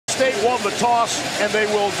State won the toss, and they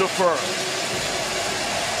will defer.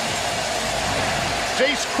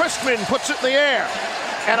 Jace Christman puts it in the air,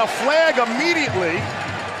 and a flag immediately.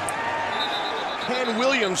 Ken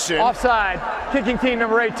Williamson. Offside, kicking team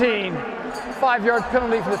number 18. 5-yard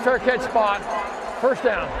penalty for the fair catch spot. First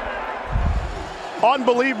down.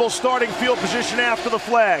 Unbelievable starting field position after the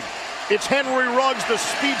flag. It's Henry Ruggs, the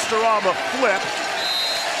speedster, on the flip.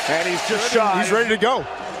 And he's just shy. He's ready to go.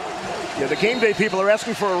 Yeah, the game day people are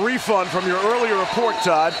asking for a refund from your earlier report,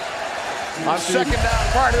 Todd. On second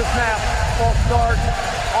down. Prior to the snap, false start,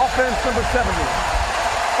 offense number 70.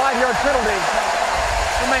 5-yard penalty,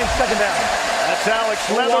 remains second down. That's Alex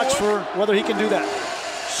We'll Leatherwood. watch for whether he can do that.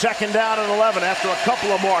 Second down and 11 after a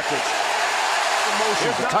couple of markers.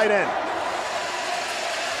 Here's the tight end.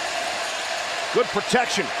 Good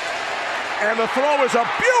protection. And the throw is a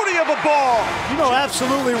beauty of a ball. You know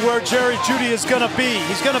absolutely where Jerry Jeudy is going to be.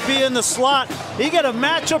 He's going to be in the slot. He got a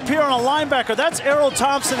matchup here on a linebacker. That's Errol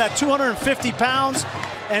Thompson at 250 pounds.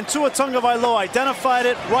 And Tua Tagovailoa identified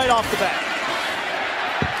it right off the bat.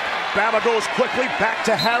 Bama goes quickly back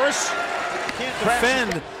to Harris. Can't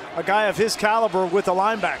defend a guy of his caliber with a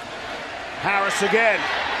linebacker. Harris again,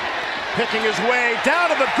 picking his way down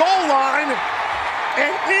to the goal line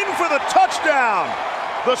and in for the touchdown.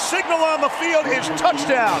 The signal on the field is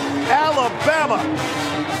touchdown, Alabama.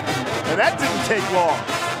 And that didn't take long.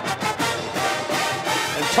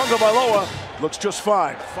 And Tagovailoa looks just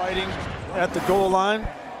fine. Fighting at the goal line.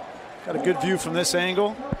 Got a good view from this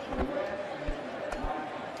angle.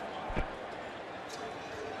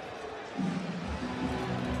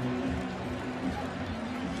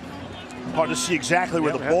 Hard to see exactly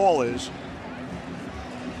where the ball is.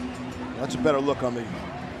 That's a better look on the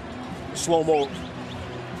slow-mo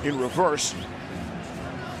in reverse.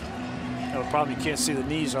 No problem, you can't see the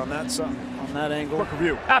knees on that side, on that angle. Quick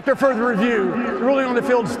review. After further review, ruling on the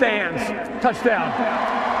field stands. Touchdown.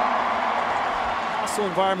 Hostile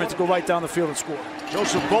environment to go right down the field and score.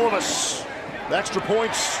 Joseph Bulovas, extra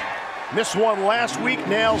points. Missed one last week,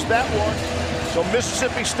 nails that one. So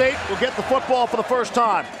Mississippi State will get the football for the first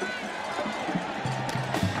time.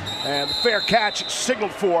 And the fair catch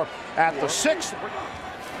signaled for at the 6th.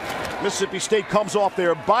 Mississippi State comes off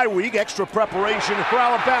their bye week. Extra preparation for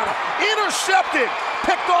Alabama. Intercepted,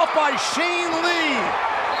 picked off by Shane Lee.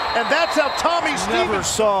 And that's how Tommy Stevens. Never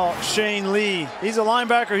saw Shane Lee. He's a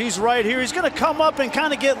linebacker. He's right here. He's going to come up and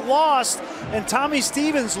kind of get lost. And Tommy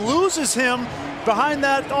Stevens loses him behind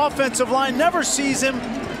that offensive line. Never sees him.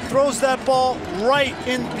 Throws that ball right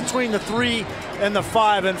in between the 3 and the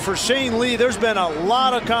 5. And for Shane Lee, there's been a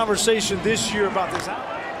lot of conversation this year about this.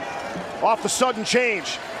 Off the sudden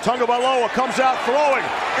change, Tagovailoa comes out throwing,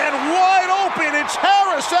 and wide open, it's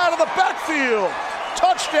Harris out of the backfield.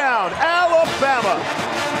 Touchdown, Alabama.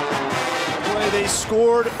 The way they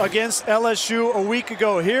scored against LSU a week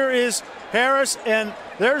ago. Here is Harris, and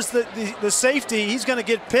there's the safety. He's going to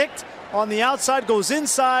get picked on the outside, goes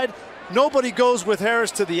inside. Nobody goes with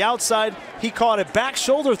Harris to the outside. He caught a back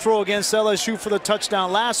shoulder throw against LSU for the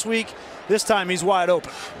touchdown last week. This time he's wide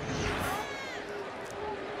open.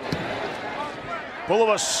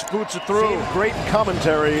 Bulovas boots it through. Great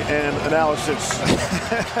commentary and analysis.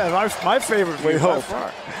 my favorite. We hope.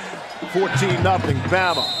 14-0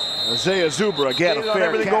 Bama. Isaiah Zuber again. A fair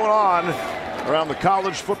everything going on around the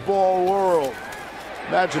college football world.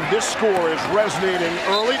 Imagine this score is resonating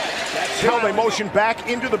early. That's how they motion back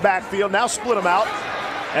into the backfield. Now split them out.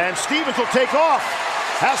 And Stevens will take off.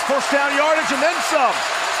 Has first down yardage and then some.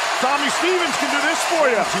 Tommy Stevens can do this for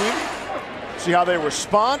you. See how they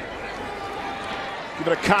respond. Give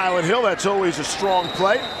it to Kylan Hill. That's always a strong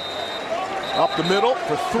play. Up the middle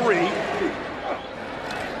for 3.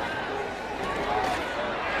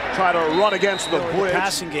 Try to run against the blitz.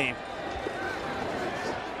 Passing game.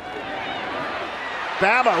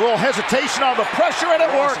 Bama, a little hesitation on the pressure, and it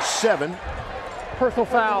works. 7. Personal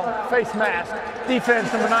foul, face mask.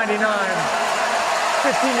 Defense number 99.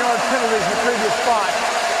 15-yard penalty from the previous spot.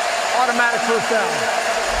 Automatic first down.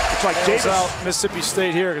 It's like Davis out Mississippi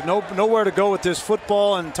State here. Nowhere to go with this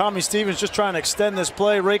football, and Tommy Stevens just trying to extend this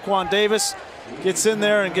play. Raekwon Davis gets in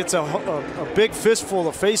there and gets a big fistful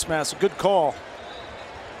of face masks. A good call.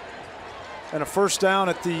 And a first down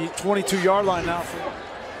at the 22-yard line now.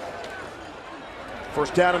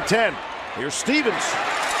 First down and 10. Here's Stevens.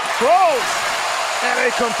 Throws. And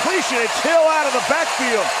a completion. It's Hill out of the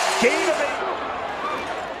backfield. Gain of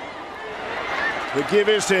 8. The give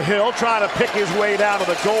is to Hill, trying to pick his way down to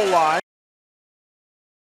the goal line.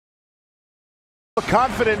 The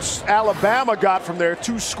confidence Alabama got from their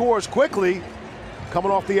 2 scores quickly,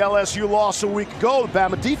 coming off the LSU loss a week ago. The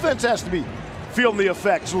Bama defense has to be feeling the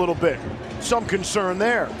effects a little bit. Some concern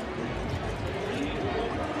there.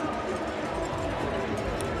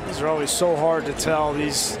 are always so hard to tell,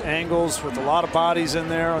 these angles with a lot of bodies in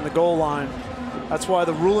there on the goal line. That's why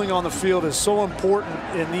the ruling on the field is so important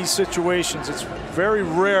in these situations. It's very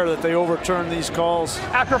rare that they overturn these calls.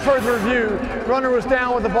 After further review, runner was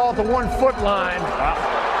down with the ball at the 1 foot line.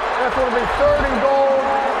 Therefore, it'll be 3rd and goal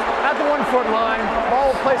at the 1 foot line.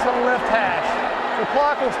 Ball will place on the left hash. The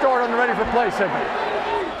clock will start on the ready for play signal.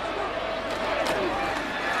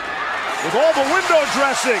 With all the window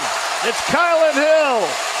dressing, it's Kylan Hill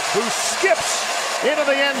who skips into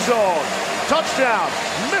the end zone. Touchdown,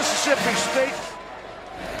 Mississippi State.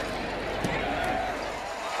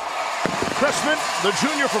 Cressman, the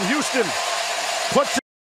junior from Houston, puts it.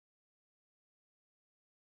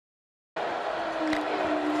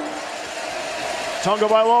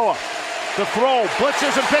 Tagovailoa, the throw, blitz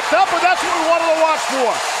isn't picked up, but that's what we wanted to watch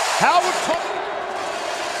for. Howard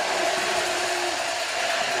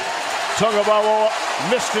Tagovailoa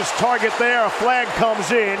missed his target there. A flag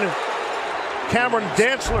comes in. Cameron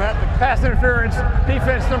Dantzler had the pass interference,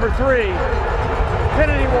 defense number 3.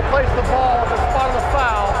 Kennedy will place the ball at the spot of the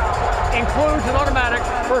foul. Includes an automatic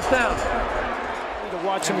first down. To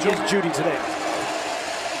watch him against Judy today.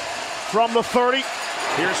 From the 30,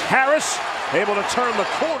 here's Harris, able to turn the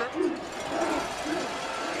corner.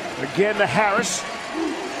 Again to Harris.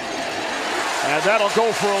 And that'll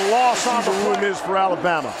go for a loss on the room is for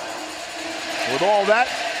Alabama. With all that,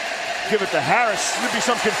 give it to Harris. There'd be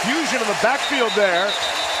some confusion in the backfield there.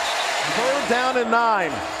 3rd down and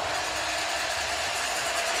 9.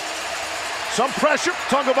 Some pressure.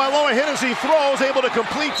 Tagovailoa hit as he throws, able to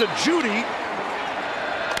complete to Judy.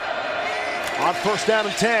 On 1st down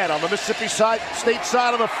and 10 on the Mississippi State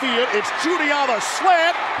side of the field. It's Judy on the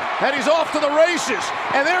slant, and he's off to the races.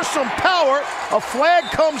 And there's some power. A flag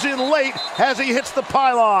comes in late as he hits the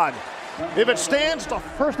pylon. If it stands, the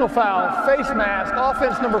personal foul, face mask,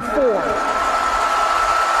 offense number 4.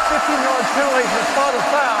 15-yard penalty for the spot of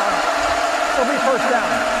foul. It'll be first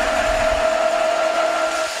down.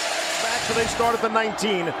 So they start at the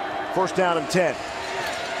 19, 1st down and 10.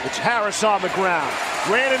 It's Harris on the ground.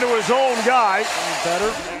 Ran into his own guy.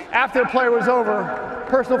 Better. After the play was over,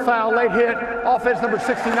 personal foul, late hit, offense number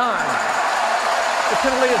 69. The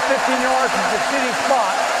penalty is 15 yards from the succeeding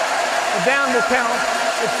spot. The down will count.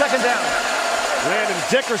 It's 2nd down. Landon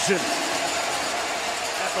Dickerson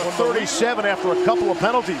at the 37 after a couple of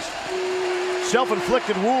penalties.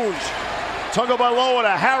 Self-inflicted wounds. Tagovailoa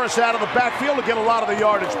to Harris out of the backfield to get a lot of the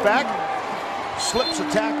yardage back. Slips a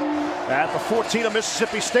tackle at the 14 of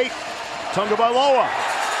Mississippi State. Tagovailoa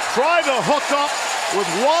tried to hook up with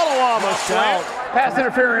Waddle on the slant. Pass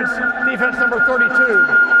interference, defense number 32.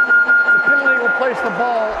 The penalty will place the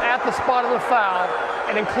ball at the spot of the foul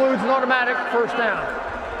and includes an automatic first down.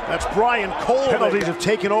 That's Brian Cole. Penalties have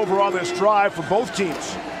taken over on this drive for both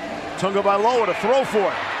teams. Tagovailoa to throw for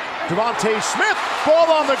it. Devontae Smith,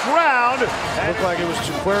 ball on the ground. It looked like it was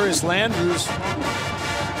Jaquarius Landrews.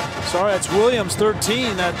 Sorry, that's Williams,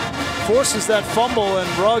 13. That forces that fumble, and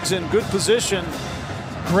Ruggs in good position.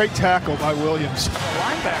 Great tackle by Williams.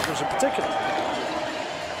 Linebackers in particular.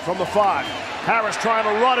 From the 5, Harris trying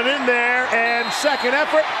to run it in there, and second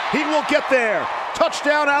effort, he will get there.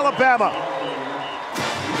 Touchdown, Alabama.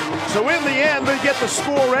 So in the end, they get the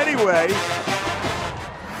score anyway.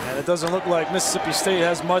 And it doesn't look like Mississippi State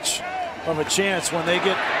has much of a chance when they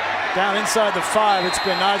get down inside the 5. It's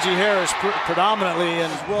been Najee Harris predominantly,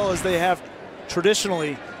 and as well as they have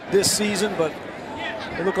traditionally this season, but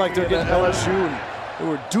they look like they're getting LSU. They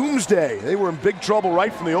were doomsday. They were in big trouble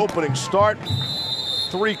right from the opening start.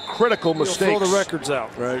 3 critical mistakes. Throw the records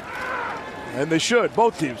out. Right. And they should,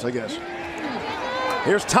 both teams, I guess.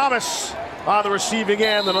 Here's Thomas on the receiving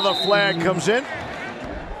end. Another flag comes in.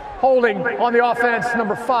 Holding on the offense,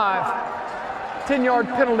 number 5. 10-yard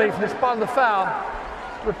penalty for the spot of the foul.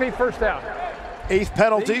 Repeat first down. 8th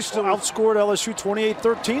penalty. They still outscored LSU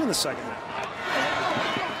 28-13 in the second half.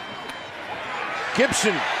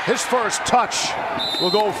 Gibson, his first touch,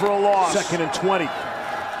 will go for a loss. 2nd and 20.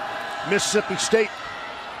 Mississippi State.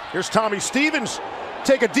 Here's Tommy Stevens.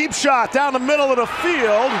 Take a deep shot down the middle of the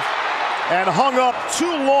field and hung up too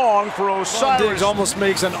long for Osiris. Diggs almost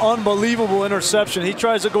makes an unbelievable interception. He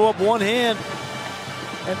tries to go up one hand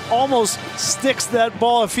and almost sticks that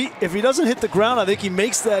ball. If he doesn't hit the ground, I think he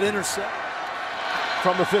makes that intercept.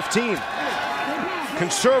 From the 15.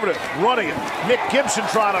 Conservative, running it. Nick Gibson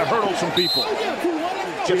trying to hurdle some people.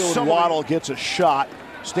 Jalen Waddle gets a shot,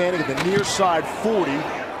 standing at the near side 40.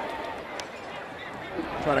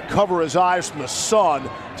 Trying to cover his eyes from the sun.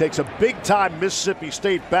 Takes a big-time Mississippi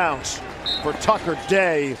State bounce for Tucker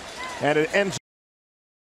Day, and it ends.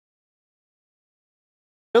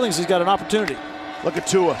 Billings has got an opportunity. Look at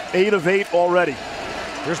Tua, 8 of 8 already.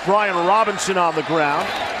 Here's Brian Robinson on the ground.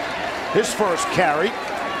 His first carry.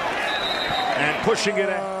 And pushing it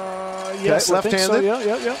in. Yes, left-handed. So.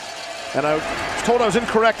 Yeah. And I was told I was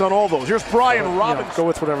incorrect on all those. Here's Brian Robinson. Go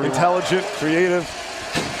with whatever you Intelligent, creative.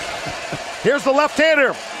 Here's the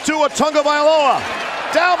left-hander, Tua Tagovailoa.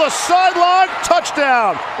 Down the sideline,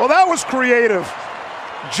 touchdown. Well, that was creative.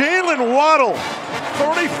 Jalen Waddle,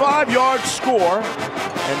 35-yard score,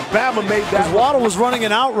 and Bama made that. Waddle was running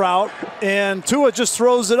an out route, and Tua just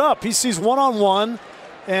throws it up. He sees one-on-one,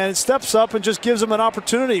 and steps up and just gives him an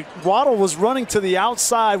opportunity. Waddle was running to the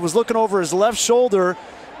outside, was looking over his left shoulder,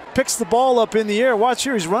 picks the ball up in the air. Watch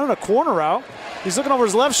here, he's running a corner route. He's looking over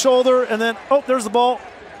his left shoulder, and then, oh, there's the ball.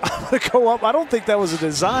 I'm going to go up. I don't think that was a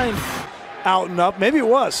design out and up. Maybe it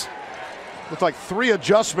was. Looked like 3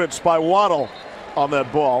 adjustments by Waddle on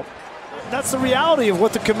that ball. That's the reality of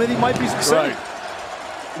what the committee might be saying. Right.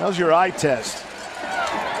 How's your eye test?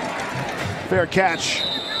 Fair catch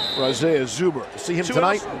for Isaiah Zuber. See him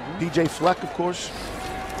tonight? DJ Fleck, of course.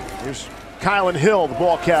 Here's Kylan Hill, the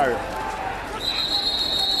ball carrier.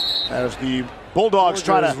 As the Bulldogs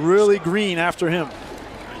try to really green after him.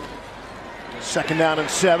 2nd down and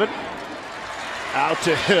 7. Out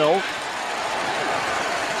to Hill.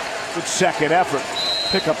 Good second effort.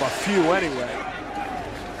 Pick up a few anyway.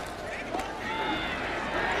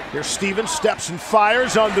 Here's Stevens, steps and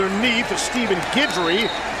fires underneath to Stephen Guidry.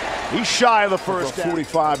 He's shy of the first down.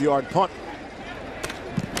 45-yard punt.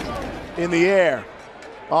 In the air.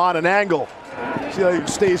 On an angle. See how he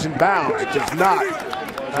stays in bounds. It does not.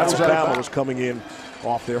 That's Alabama was coming in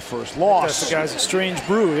off their first loss. That's the guy's a strange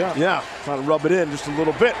brew, yeah. Yeah, trying to rub it in just a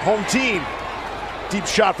little bit. Home team. Deep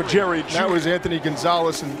shot for Jerry Jr. That was Anthony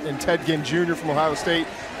Gonzalez and Ted Ginn Jr. from Ohio State,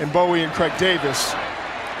 and Bowie and Craig Davis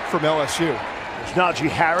from LSU. There's Najee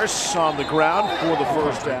Harris on the ground for the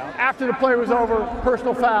first down. After the play was over,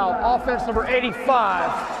 personal foul, offense number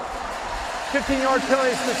 85. 15-yard penalty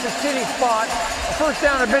to the succeeding spot. A first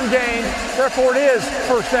down had been gained, therefore it is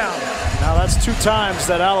first down. Now that's 2 times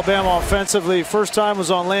that Alabama offensively. First time was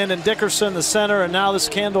on Landon Dickerson, the center, and now this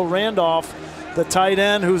Kendall Randolph, the tight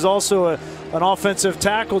end, who's also an offensive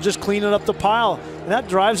tackle, just cleaning up the pile. And that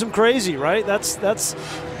drives him crazy, right? That's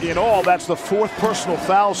in all, that's the 4th personal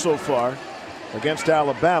foul so far against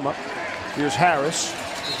Alabama. Here's Harris.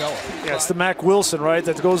 Yeah, it's the Mac Wilson, right,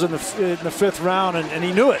 that goes in the 5th round, and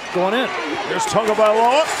he knew it going in. Here's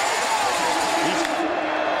Tagovailoa.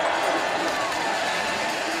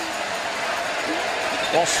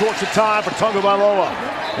 All sorts of time for Tagovailoa.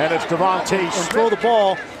 And it's Devontae Smith. And throw the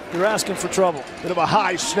ball, you're asking for trouble. Bit of a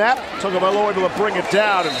high snap. Tagovailoa able to bring it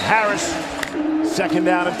down, and Harris, 2nd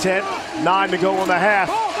down and 10. 9 to go in the half.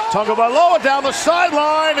 Tagovailoa down the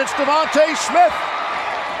sideline. It's Devontae Smith.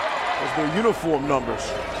 There's their uniform numbers.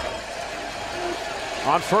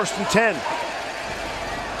 On 1st and 10.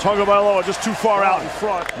 Tagovailoa just too far out in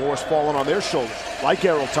front. Morris falling on their shoulders, like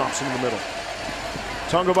Errol Thompson in the middle.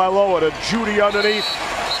 Tagovailoa to Judy underneath,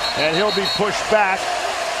 and he'll be pushed back.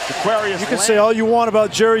 You can say all you want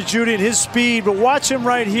about Jerry Jeudy and his speed, but watch him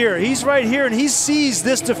right here. He's right here, and he sees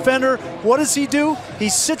this defender. What does he do? He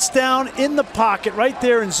sits down in the pocket right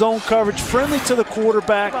there in zone coverage, friendly to the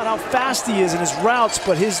quarterback. About how fast he is in his routes,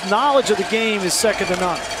 but his knowledge of the game is second to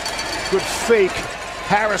none. Good fake.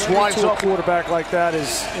 Harris winds up. A quarterback like that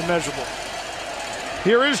is immeasurable.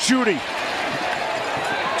 Here is Judy.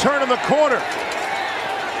 Turning the corner.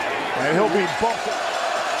 And he'll be bumped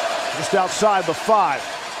just outside the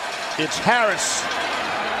 5. It's Harris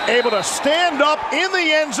able to stand up in the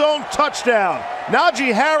end zone, touchdown.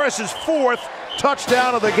 Najee Harris' 4th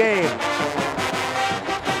touchdown of the game.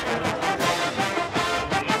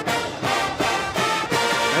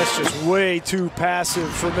 That's just way too passive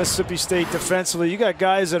for Mississippi State defensively. You got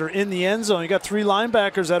guys that are in the end zone. You got 3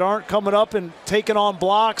 linebackers that aren't coming up and taking on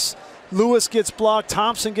blocks. Lewis gets blocked,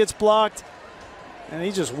 Thompson gets blocked, and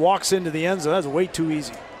he just walks into the end zone. That's way too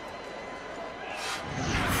easy.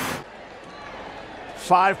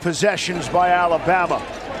 5 possessions by Alabama,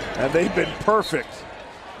 and they've been perfect.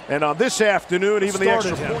 And on this afternoon, even the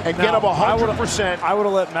extra point, and get up 100%. I would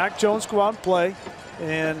have let Mac Jones go out and play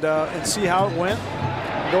and see how it went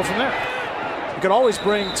and go from there. You can always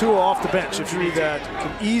bring Tua off the bench if you need that.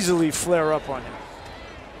 Can easily flare up on you.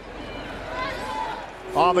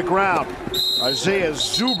 On the ground, Isaiah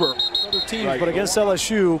Zuber. Other teams, but against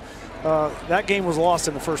LSU, that game was lost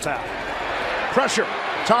in the first half. Pressure.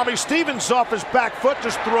 Tommy Stevens off his back foot,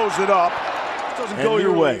 just throws it up. Doesn't go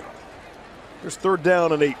your way. There's 3rd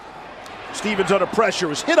down and 8. Stevens under pressure,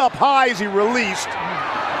 was hit up high as he released,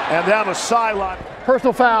 and down the sideline.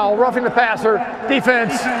 Personal foul, roughing the passer,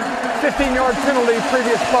 defense, 15-yard penalty,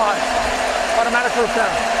 previous spot. Automatic first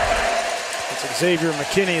down. It's Xavier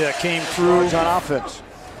McKinney that came through on offense.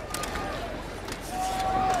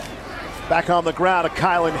 Back on the ground to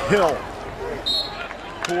Kylan Hill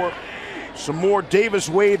for some more Davis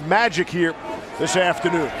Wade magic here this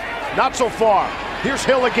afternoon. Not so far. Here's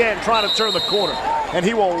Hill again trying to turn the corner, and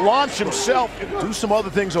he will launch himself and do some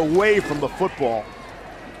other things away from the football.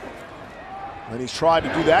 And he's tried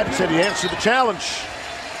to do that. He said he answered the challenge.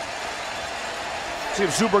 See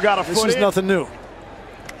if Zuber got a foot in. This is nothing new.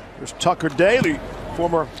 There's Tucker Daly,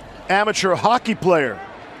 former amateur hockey player,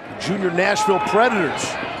 junior Nashville Predators.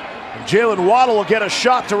 And Jalen Waddle will get a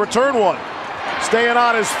shot to return one. Staying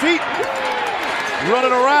on his feet,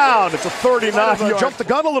 running around. It's a 39-yard. Jumped the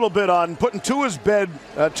gun a little bit on putting Tua's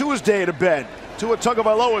day to bed. Tua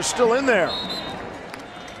Tagovailoa is still in there,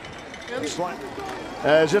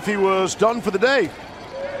 as if he was done for the day.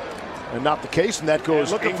 And not the case, and that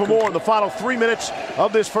goes looking for more in the final 3 minutes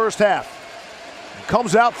of this first half.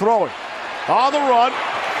 Comes out throwing. On the run.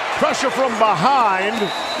 Pressure from behind.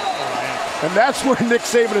 And that's where Nick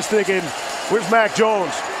Saban is thinking, where's Mac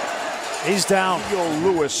Jones? He's down. Theo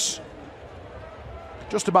Lewis.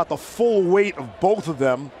 Just about the full weight of both of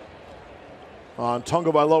them on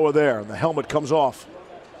Tagovailoa there. And the helmet comes off.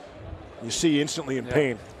 You see instantly in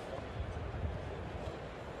pain.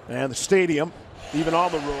 And the stadium, even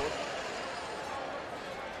on the road.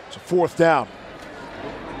 It's a fourth down.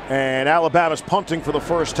 And Alabama's punting for the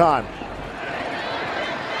first time.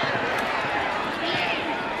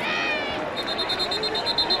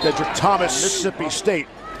 Dedrick Thomas, Mississippi State,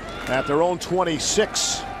 at their own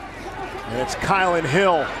 26. And it's Kylan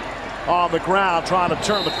Hill on the ground trying to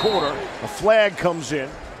turn the corner. A flag comes in.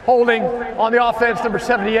 Holding on the offense, number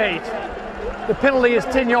 78. The penalty is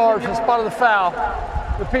 10 yards from the spot of the foul.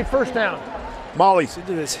 Repeat, first down. Molly.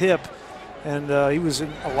 Into his hip, and he was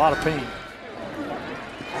in a lot of pain.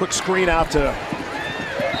 Quick screen out to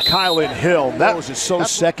Kylan Hill. That was just so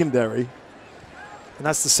secondary. And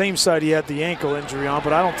that's the same side he had the ankle injury on,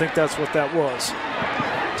 but I don't think that's what that was.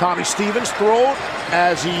 Tommy Stevens thrown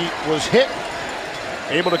as he was hit.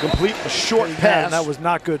 Able to complete a short pass. And that was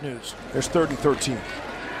not good news. There's 3rd and 13.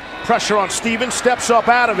 Pressure on Stevens, steps up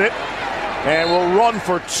out of it, and will run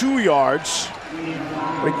for 2 yards.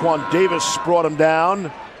 Raekwon Davis brought him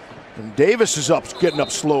down, and Davis is up, getting up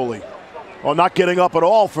slowly. Well, not getting up at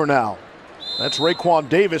all for now. That's Raekwon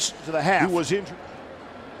Davis to the half. He was injured.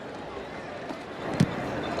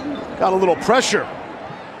 Got a little pressure.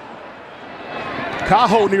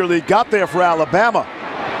 Cajo nearly got there for Alabama.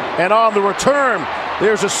 And on the return,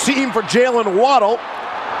 there's a seam for Jalen Waddle.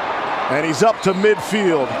 And he's up to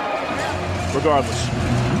midfield, regardless.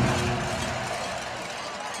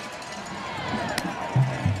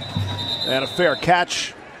 And a fair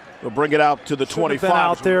catch. We'll bring it out to the 25. Been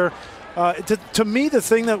out there. To me, the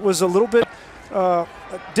thing that was a little bit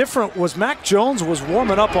different was Mac Jones was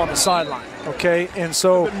warming up on the sideline, okay? And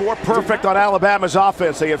so more perfect on Alabama's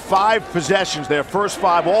offense. They had 5 possessions. Their first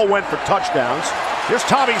 5 all went for touchdowns. Here's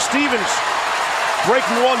Tommy Stevens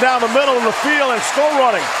breaking one down the middle of the field and still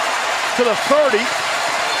running to the 30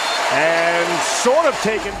 and sort of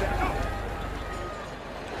taken down.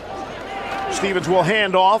 Stevens will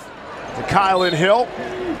hand off to Kylan Hill.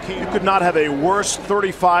 You could not have a worse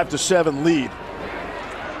 35-7 lead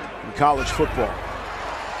in college football.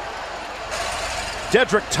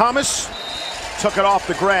 Dedrick Thomas took it off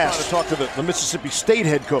the grass to talk to the Mississippi State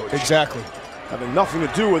head coach. Exactly. Having nothing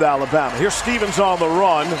to do with Alabama. Here's Stevens on the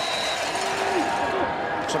run.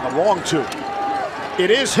 Looks like a long 2. It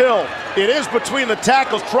is Hill. It is between the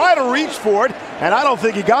tackles. Try to reach for it, and I don't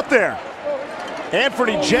think he got there.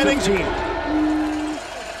 Anthony Jennings.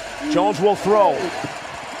 Jones will throw.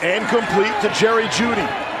 And complete to Jerry Jeudy.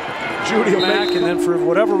 Jeudy will back, and then for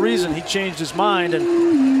whatever reason, he changed his mind,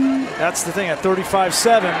 and that's the thing at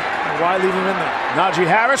 35-7. Why leave him in there? Najee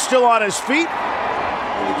Harris still on his feet.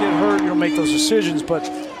 When you get hurt, you'll make those decisions, but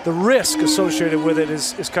the risk associated with it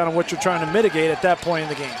is kind of what you're trying to mitigate at that point in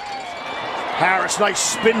the game. Harris, nice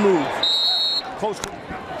spin move. Close.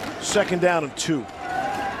 2nd down and 2.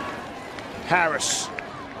 Harris,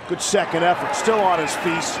 good second effort, still on his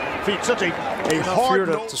feet. Such a hard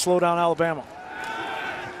to slow down Alabama.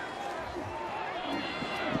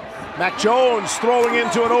 Mac Jones throwing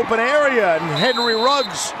into an open area, and Henry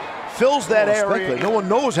Ruggs fills that area. No one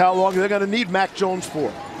knows how long they're going to need Mac Jones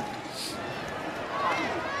for.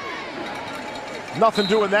 Nothing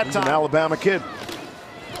doing that time. An Alabama kid.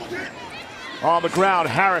 On the ground,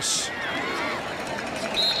 Harris.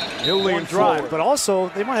 He'll lean drive, but also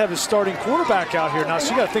they might have his starting quarterback out here now,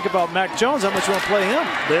 so you got to think about Mac Jones, how much you want to play him.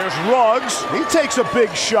 There's Ruggs. He takes a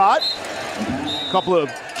big shot. A couple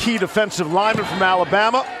of key defensive linemen from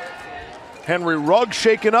Alabama. Henry Ruggs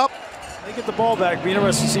shaken up. They get the ball back. Be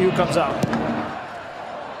interested to see who comes out.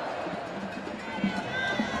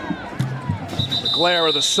 The glare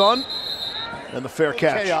of the sun and the fair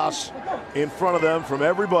catch. Chaos in front of them from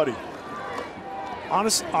everybody.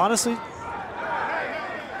 Honestly,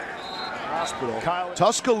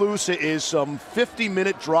 Tuscaloosa is some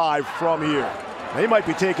 50-minute drive from here. They might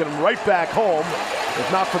be taking them right back home,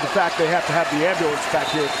 if not for the fact they have to have the ambulance back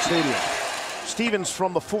here at the stadium. Stevens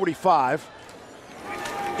from the 45.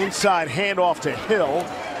 Inside handoff to Hill.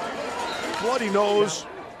 Bloody nose,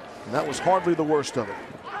 and that was hardly the worst of it.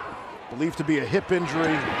 Believed to be a hip injury,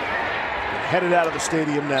 and headed out of the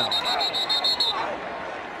stadium now.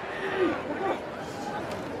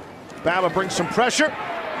 Bama brings some pressure.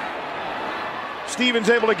 Stevens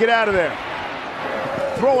able to get out of there.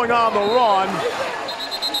 Throwing on the run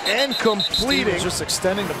and completing. Stevens just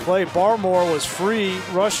extending the play. Barmore was free,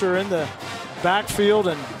 rusher in the backfield,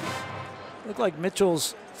 and looked like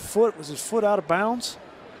Mitchell's foot, was his foot out of bounds?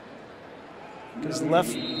 His left,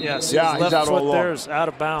 yes, his left foot there is out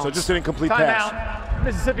of bounds. So just an incomplete pass. Timeout,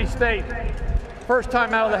 Mississippi State. First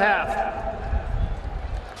timeout of the half.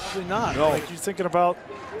 Probably not. No. Like you're thinking about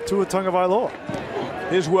Tua Tagovailoa.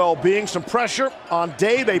 His well-being, some pressure on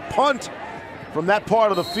Day. They punt from that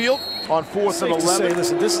part of the field on 4th and 11. Say,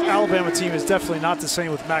 listen, this Alabama team is definitely not the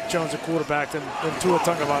same with Mac Jones at quarterback than Tua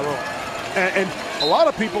Tagovailoa. And a lot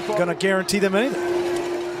of people thought going to guarantee them anything.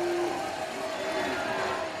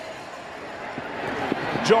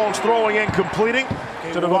 Jones throwing and completing.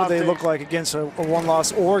 Okay, what do they look like against a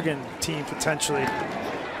one-loss Oregon team potentially?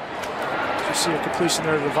 You see a completion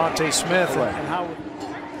there to Devontae Smith. Right. And how?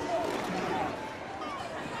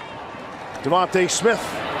 Devontae Smith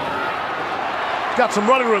got some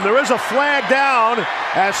running room. There is a flag down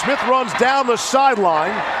as Smith runs down the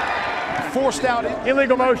sideline. Forced out.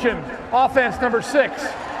 Illegal motion. Offense number 6.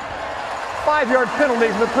 5-yard penalty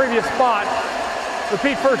from the previous spot.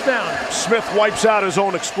 Repeat first down. Smith wipes out his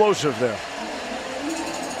own explosive there.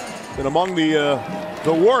 And among the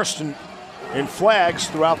worst in flags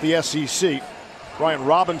throughout the SEC. Brian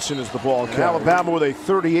Robinson is the ball carrier. Alabama with a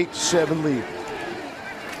 38-7 lead.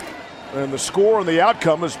 And the score and the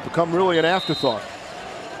outcome has become really an afterthought.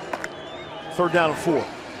 3rd down and 4.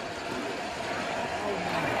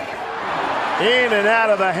 In and out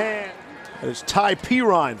of the hand. That is Ty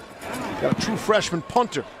Perine, got a true freshman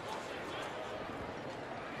punter.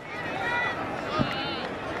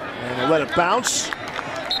 And they'll let it bounce,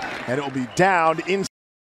 and it will be down in.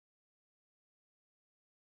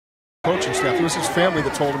 Coaching staff, it was his family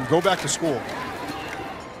that told him, go back to school.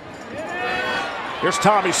 Here's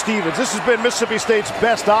Tommy Stevens. This has been Mississippi State's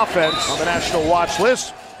best offense on the national watch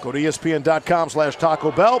list. Go to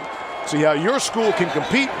ESPN.com/Taco Bell. See how your school can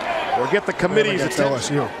compete or get the committee's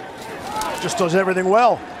attention. LSU. Just does everything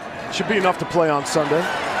well. Should be enough to play on Sunday.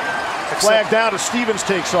 Flag down as Stevens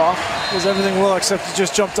takes off. Does everything well except he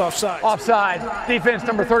just jumped offside. Offside. Defense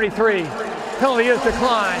number 33. Penalty is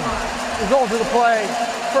declined. Result of the play.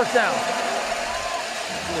 First down.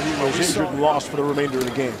 He was injured and lost for the remainder of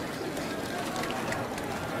the game.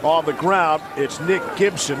 On the ground, it's Nick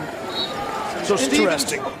Gibson. So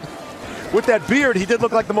Stevens, with that beard, he did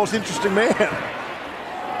look like the most interesting man.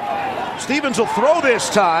 Stevens will throw this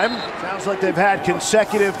time. Sounds like they've had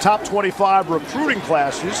consecutive top 25 recruiting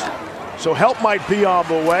classes, so help might be on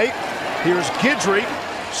the way. Here's Guidry,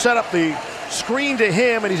 set up the screen to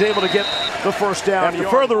him, and he's able to get the first down. After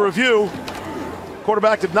further review,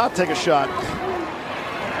 quarterback did not take a shot.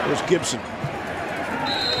 There's Gibson.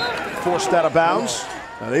 Forced out of bounds.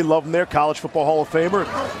 Now, they love him there, College Football Hall of Famer.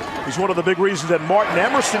 He's one of the big reasons that Martin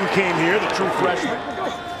Emerson came here, the true freshman.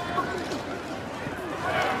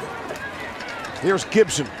 Here's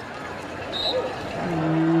Gibson.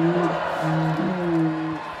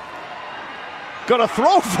 Gonna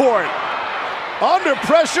throw for it. Under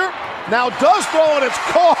pressure. Now does throw and it's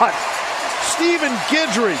caught. Stephen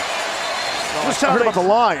Guidry. Just heard about the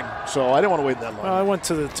line, so I didn't want to wait in that line. I went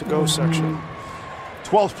to the to-go section.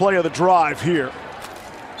 12th play of the drive here.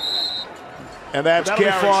 And that's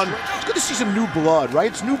Gary. Fun. It's good to see some new blood, right?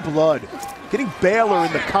 It's new blood. Getting Baylor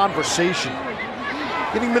in the conversation.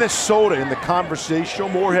 Getting Minnesota in the conversation. Joe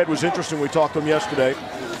Moorhead was interesting. We talked to him yesterday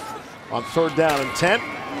on 3rd down and 10.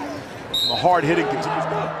 The hard hitting continues.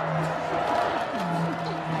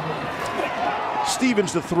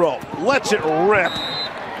 Stevens to throw. Lets it rip.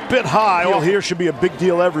 Bit high. Well, here should be a big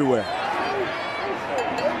deal everywhere.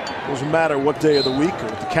 Doesn't matter what day of the week or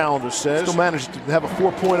what the calendar says. Still managed to have a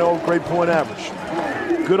 4.0 grade point average.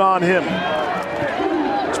 Good on him.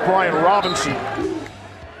 It's Brian Robinson.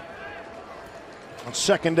 On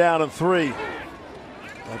 2nd down and 3.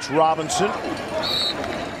 That's Robinson.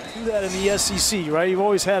 do that in the SEC, right? You've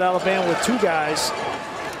always had Alabama with 2 guys.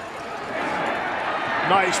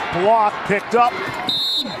 Nice block, picked up.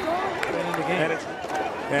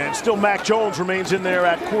 And And still Mac Jones remains in there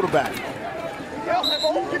at quarterback.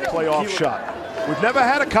 Playoff shot. We've never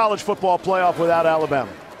had a college football playoff without Alabama.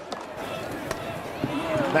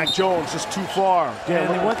 Mac Jones just too far. And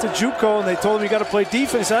they went to JUCO and they told him you got to play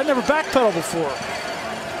defense. I never backpedaled before.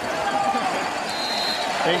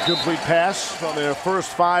 Incomplete pass on their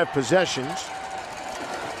first 5 possessions.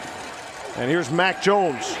 And here's Mac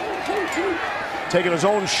Jones taking his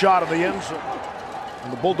own shot at the end zone.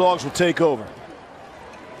 And the Bulldogs will take over.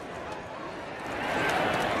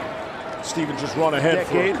 Stevens just run ahead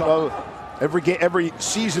for every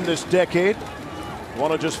season this decade.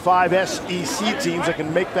 One of just 5 SEC teams that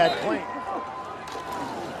can make that claim.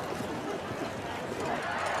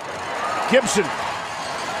 Gibson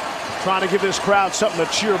trying to give this crowd something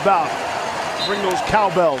to cheer about. Bring those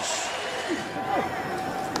cowbells.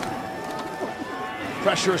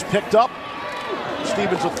 Pressure is picked up.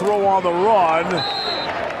 Stevens will throw on the run.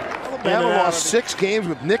 Alabama lost 6 games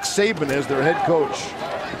with Nick Saban as their head coach.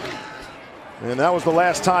 And that was the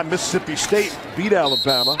last time Mississippi State beat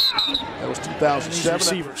Alabama. That was 2007.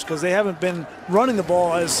 Receivers, because they haven't been running the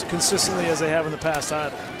ball as consistently as they have in the past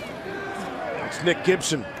either. It's Nick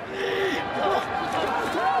Gibson.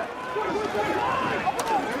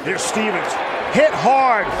 Here's Stevens. Hit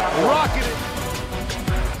hard. Rocking it.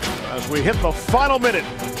 As we hit the final minute.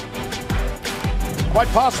 Quite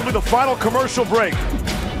possibly the final commercial break.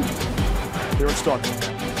 Here it starts.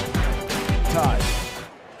 Tied.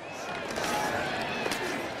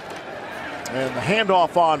 And the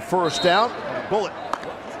handoff on first down. Bullet.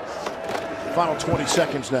 Final 20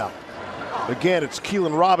 seconds now. Again, it's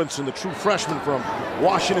Keelan Robinson, the true freshman from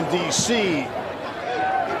Washington, D.C.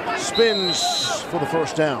 Spins for the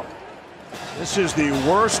first down. This is the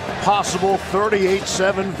worst possible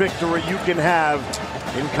 38-7 victory you can have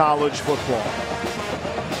in college football.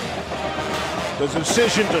 The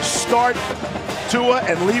decision to start Tua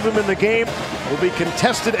and leave him in the game will be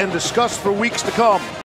contested and discussed for weeks to come.